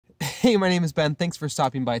Hey, my name is Ben. Thanks for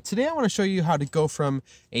stopping by. Today I want to show you how to go from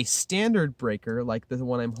a standard breaker, like the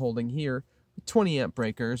one I'm holding here, 20 amp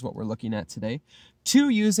breaker is what we're looking at today, to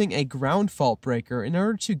using a ground fault breaker in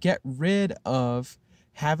order to get rid of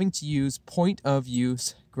having to use point of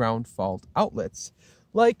use ground fault outlets.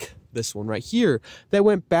 Like this one right here that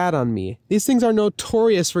went bad on me. These things are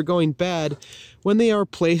notorious for going bad when they are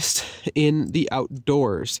placed in the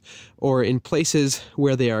outdoors or in places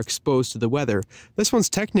where they are exposed to the weather. This one's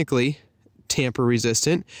technically tamper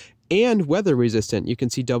resistant and weather resistant. You can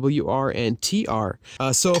see WR and TR.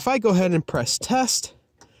 So if I go ahead and press test,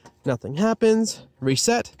 nothing happens.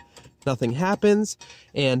 Reset, nothing happens.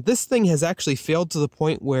 And this thing has actually failed to the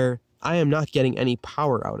point where I am not getting any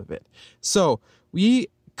power out of it. So we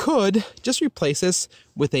could just replace this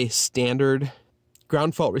with a standard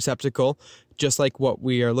ground fault receptacle, just like what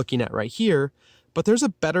we are looking at right here. But there's a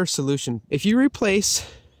better solution. If you replace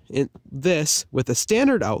this with a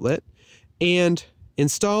standard outlet and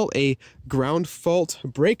install a ground fault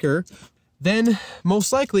breaker, then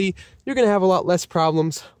most likely you're going to have a lot less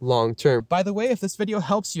problems long term. By the way, if this video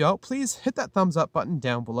helps you out, please hit that thumbs up button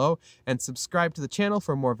down below and subscribe to the channel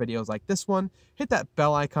for more videos like this one. Hit that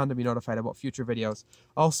bell icon to be notified about future videos.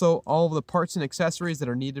 Also, all of the parts and accessories that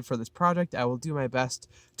are needed for this project, I will do my best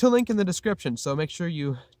to link in the description, so make sure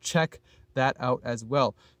you check that out as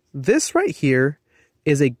well. This right here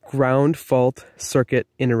is a ground fault circuit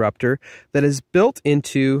interrupter that is built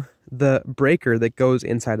into the breaker that goes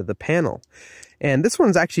inside of the panel. And this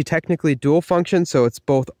one's actually technically dual function, so it's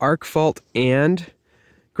both arc fault and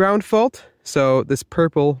ground fault. So this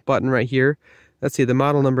purple button right here, let's see, the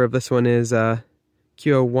model number of this one is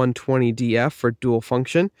QO120DF for dual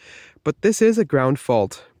function, but this is a ground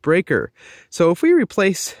fault breaker. So if we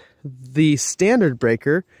replace the standard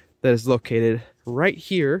breaker that is located right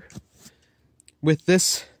here with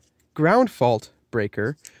this ground fault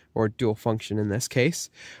breaker, or dual function in this case,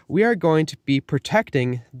 we are going to be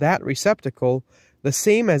protecting that receptacle the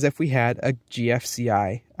same as if we had a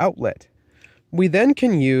GFCI outlet. We then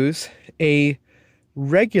can use a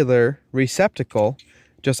regular receptacle,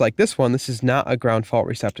 just like this one. This is not a ground fault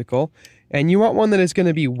receptacle, and you want one that is going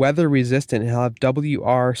to be weather resistant and have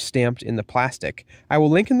WR stamped in the plastic. I will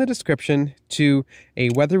link in the description to a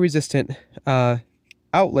weather resistant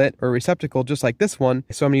outlet or receptacle just like this one.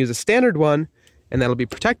 So I'm going to use a standard one, and that'll be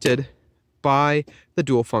protected by the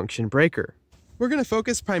dual function breaker. We're going to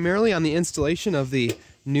focus primarily on the installation of the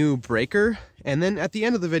new breaker, and then at the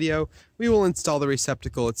end of the video we will install the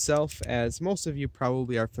receptacle itself, as most of you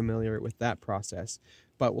probably are familiar with that process.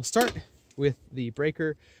 But we'll start with the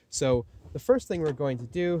breaker. So the first thing we're going to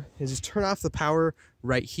do is just turn off the power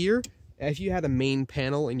right here. If you had a main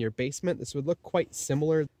panel in your basement, this would look quite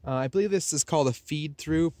similar. I believe this is called a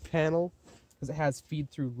feed-through panel because it has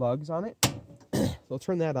feed-through lugs on it. So I'll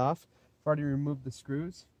turn that off. I've already removed the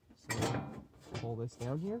screws, so pull this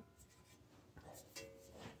down here.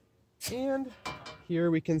 And here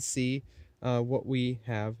we can see what we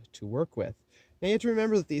have to work with. Now you have to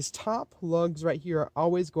remember that these top lugs right here are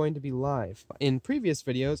always going to be live. In previous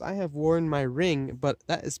videos, I have worn my ring, but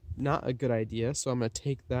that is not a good idea, so I'm going to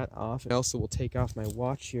take that off. I also will take off my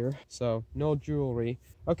watch here, so no jewelry.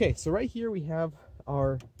 Okay, so right here we have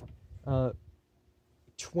our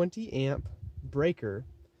 20 amp breaker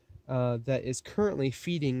that is currently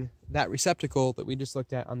feeding that receptacle that we just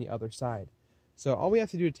looked at on the other side. So all we have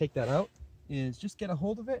to do to take that out is just get a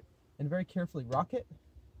hold of it and very carefully rock it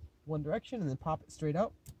one direction and then pop it straight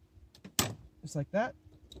out, just like that.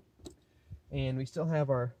 And we still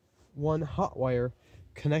have our one hot wire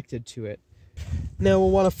connected to it. Now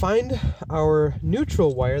we'll want to find our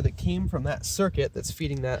neutral wire that came from that circuit that's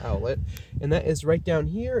feeding that outlet, and that is right down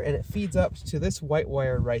here, and it feeds up to this white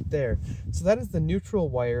wire right there. So that is the neutral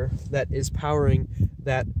wire that is powering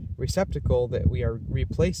that receptacle that we are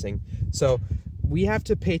replacing. So we have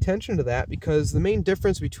to pay attention to that, because the main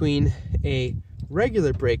difference between a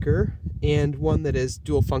regular breaker and one that is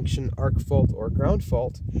dual function arc fault or ground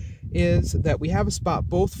fault is that we have a spot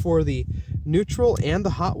both for the neutral and the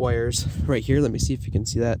hot wires right here. Let me see if you can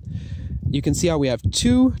see that. You can see how we have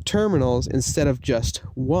two terminals instead of just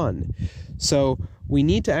one. So we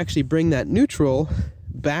need to actually bring that neutral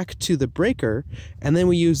back to the breaker, and then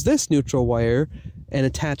we use this neutral wire and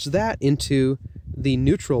attach that into the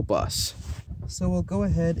neutral bus. So we'll go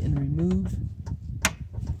ahead and remove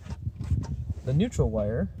the neutral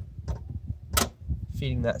wire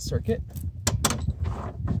feeding that circuit.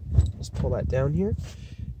 Just pull that down here,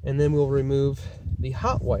 and then we'll remove the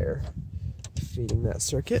hot wire feeding that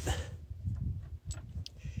circuit.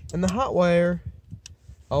 And the hot wire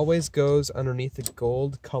always goes underneath the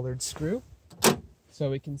gold colored screw.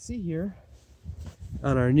 So we can see here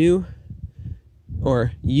on our new,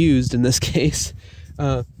 or used in this case,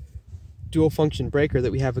 dual function breaker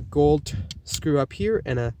that we have a gold screw up here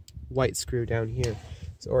and a white screw down here,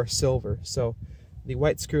 or silver. So the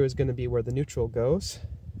white screw is going to be where the neutral goes.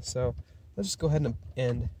 So let's just go ahead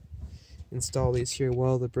and install these here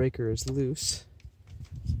while the breaker is loose.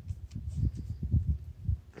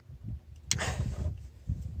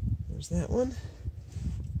 There's that one.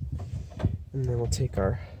 And then we'll take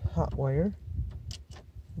our hot wire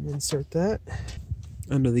and insert that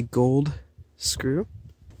under the gold screw.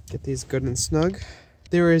 Get these good and snug.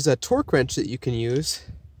 There is a torque wrench that you can use,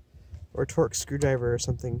 or a torque screwdriver or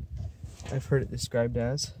something I've heard it described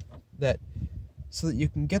as, that so that you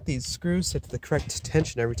can get these screws set to the correct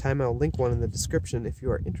tension every time. I'll link one in the description if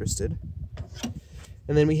you are interested.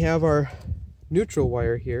 And then we have our neutral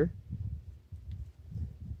wire here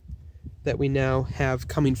that we now have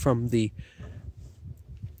coming from the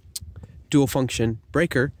dual function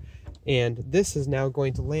breaker, and this is now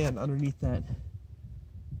going to land underneath that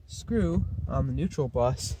screw on the neutral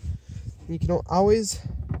bus. You can always,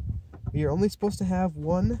 you're only supposed to have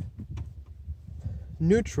one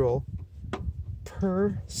neutral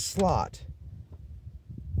per slot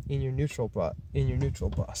in your neutral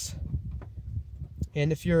bus.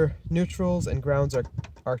 And if your neutrals and grounds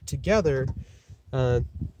are together,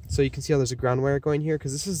 so you can see how there's a ground wire going here,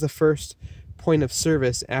 because this is the first point of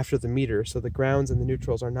service after the meter, so the grounds and the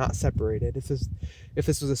neutrals are not separated. If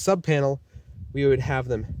this was a sub panel, we would have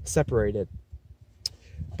them separated.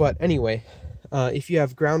 But anyway, if you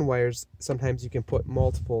have ground wires, sometimes you can put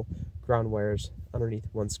multiple ground wires underneath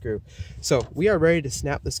one screw. So we are ready to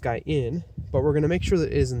snap this guy in, but we're going to make sure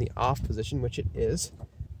that it is in the off position, which it is.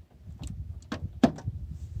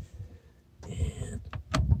 And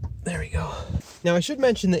there we go. Now I should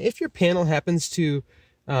mention that if your panel happens to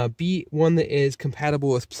be one that is compatible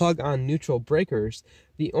with plug-on neutral breakers,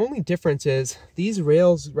 the only difference is these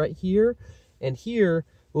rails right here and here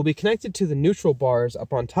will be connected to the neutral bars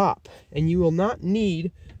up on top, and you will not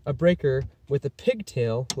need a breaker with a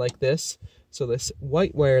pigtail like this. So this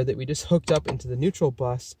white wire that we just hooked up into the neutral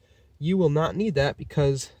bus, you will not need that,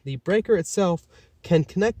 because the breaker itself can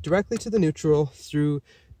connect directly to the neutral through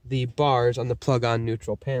the bars on the plug-on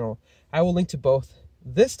neutral panel. I will link to both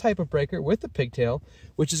this type of breaker with the pigtail,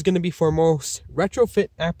 which is going to be for most retrofit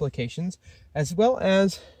applications, as well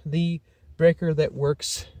as the breaker that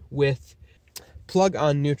works with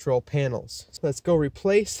plug-on neutral panels. So let's go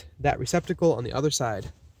replace that receptacle on the other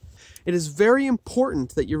side. It is very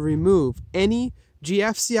important that you remove any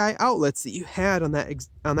GFCI outlets that you had on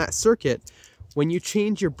that circuit. When you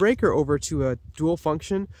change your breaker over to a dual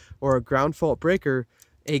function or a ground fault breaker,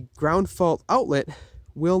 a ground fault outlet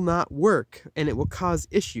will not work and it will cause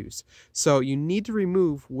issues. So you need to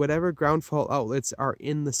remove whatever ground fault outlets are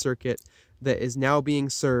in the circuit that is now being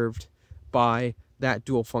served by that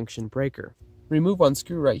dual function breaker. Remove one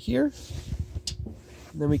screw right here,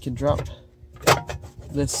 and then we can drop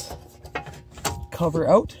this cover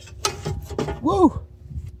out. Whoa!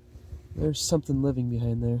 There's something living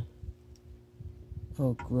behind there.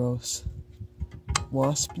 Oh, gross.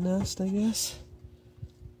 Wasp nest, I guess?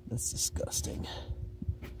 That's disgusting.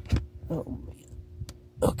 Oh, man.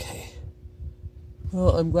 Okay.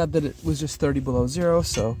 Well, I'm glad that it was just 30 below zero,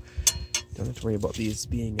 so don't have to worry about these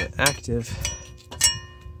being active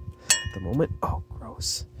at the moment. Oh,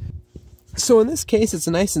 gross. So in this case, it's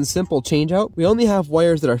a nice and simple change out. We only have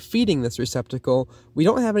wires that are feeding this receptacle. We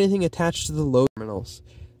don't have anything attached to the load terminals.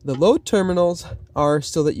 The load terminals are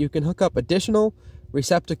so that you can hook up additional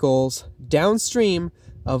receptacles downstream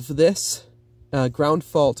of this ground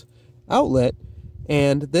fault outlet,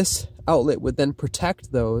 and this outlet would then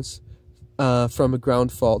protect those from a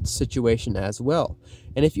ground fault situation as well.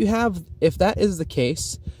 And if that is the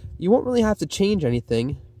case, you won't really have to change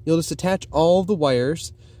anything. You'll just attach all of the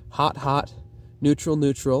wires, hot,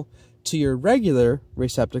 neutral, to your regular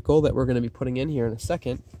receptacle that we're going to be putting in here in a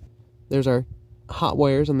second. There's our hot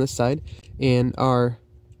wires on this side and our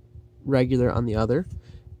regular on the other,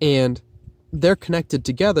 and they're connected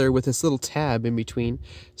together with this little tab in between.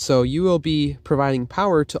 So you will be providing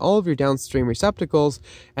power to all of your downstream receptacles,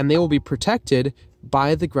 and they will be protected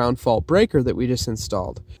by the ground fault breaker that we just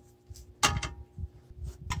installed.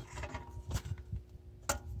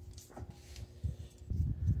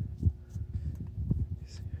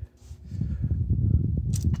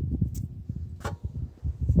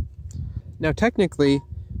 Now technically,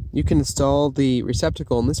 you can install the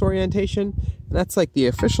receptacle in this orientation, and that's like the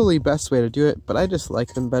officially best way to do it, but I just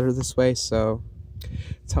like them better this way, so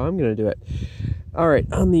that's how I'm going to do it.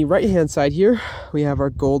 Alright, on the right hand side here, we have our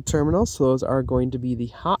gold terminals, so those are going to be the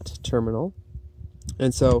hot terminal.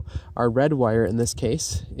 And so our red wire in this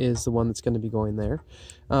case is the one that's going to be going there.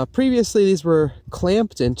 Previously, these were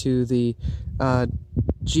clamped into the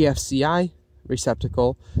GFCI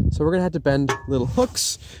receptacle, so we're going to have to bend little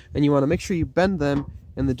hooks, and you want to make sure you bend them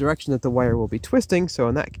in the direction that the wire will be twisting, so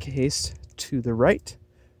in that case to the right,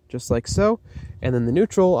 just like so. And then the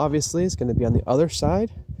neutral obviously is going to be on the other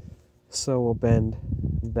side, so we'll bend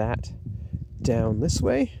that down this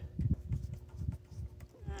way.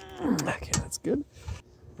 Okay, that's good.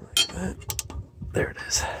 Like that. There it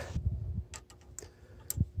is.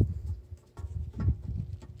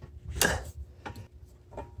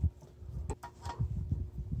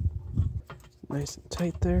 Nice and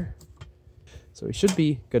tight there. So we should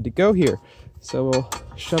be good to go here. So we'll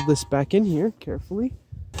shove this back in here carefully.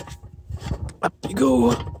 Up you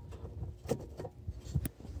go.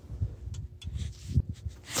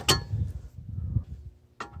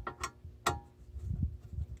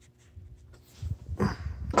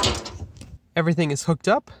 Everything is hooked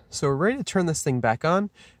up, so we're ready to turn this thing back on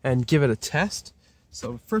and give it a test.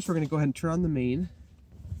 So first we're going to go ahead and turn on the main.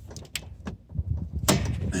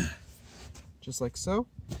 Just like so.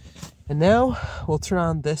 And now we'll turn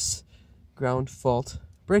on this ground fault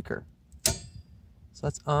breaker. So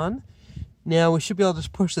that's on. Now we should be able to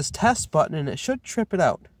just push this test button and it should trip it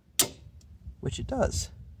out, which it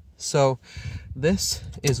does. So this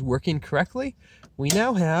is working correctly. We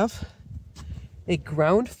now have a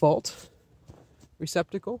ground fault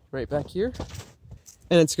receptacle right back here,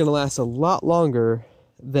 and it's going to last a lot longer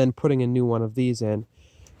than putting a new one of these in,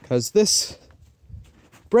 because this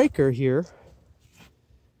breaker here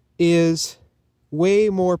is way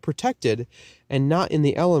more protected and not in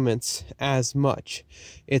the elements as much.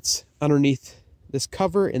 It's underneath this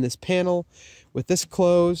cover in this panel. With this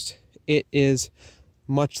closed, it is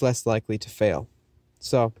much less likely to fail.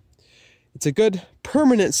 So it's a good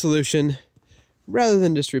permanent solution rather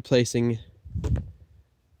than just replacing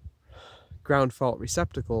ground fault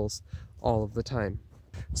receptacles all of the time.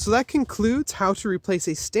 So that concludes how to replace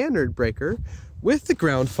a standard breaker with the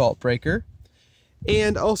ground fault breaker,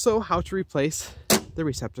 and also how to replace the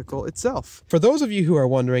receptacle itself. For those of you who are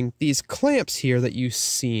wondering, these clamps here that you've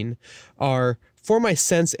seen are for my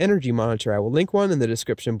Sense energy monitor. I will link one in the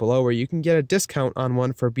description below where you can get a discount on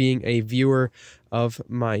one for being a viewer of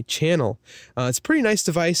my channel. It's a pretty nice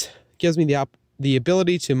device. It gives me the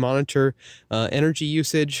ability to monitor energy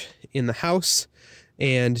usage in the house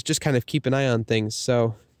and just kind of keep an eye on things,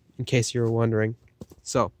 so in case you were wondering.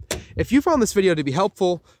 So if you found this video to be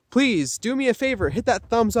helpful, please do me a favor, hit that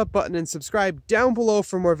thumbs up button and subscribe down below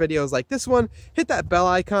for more videos like this one. Hit that bell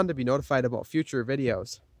icon to be notified about future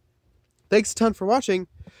videos. Thanks a ton for watching,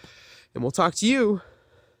 and we'll talk to you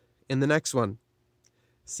in the next one.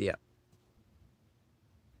 See ya.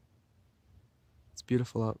 It's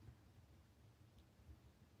beautiful out.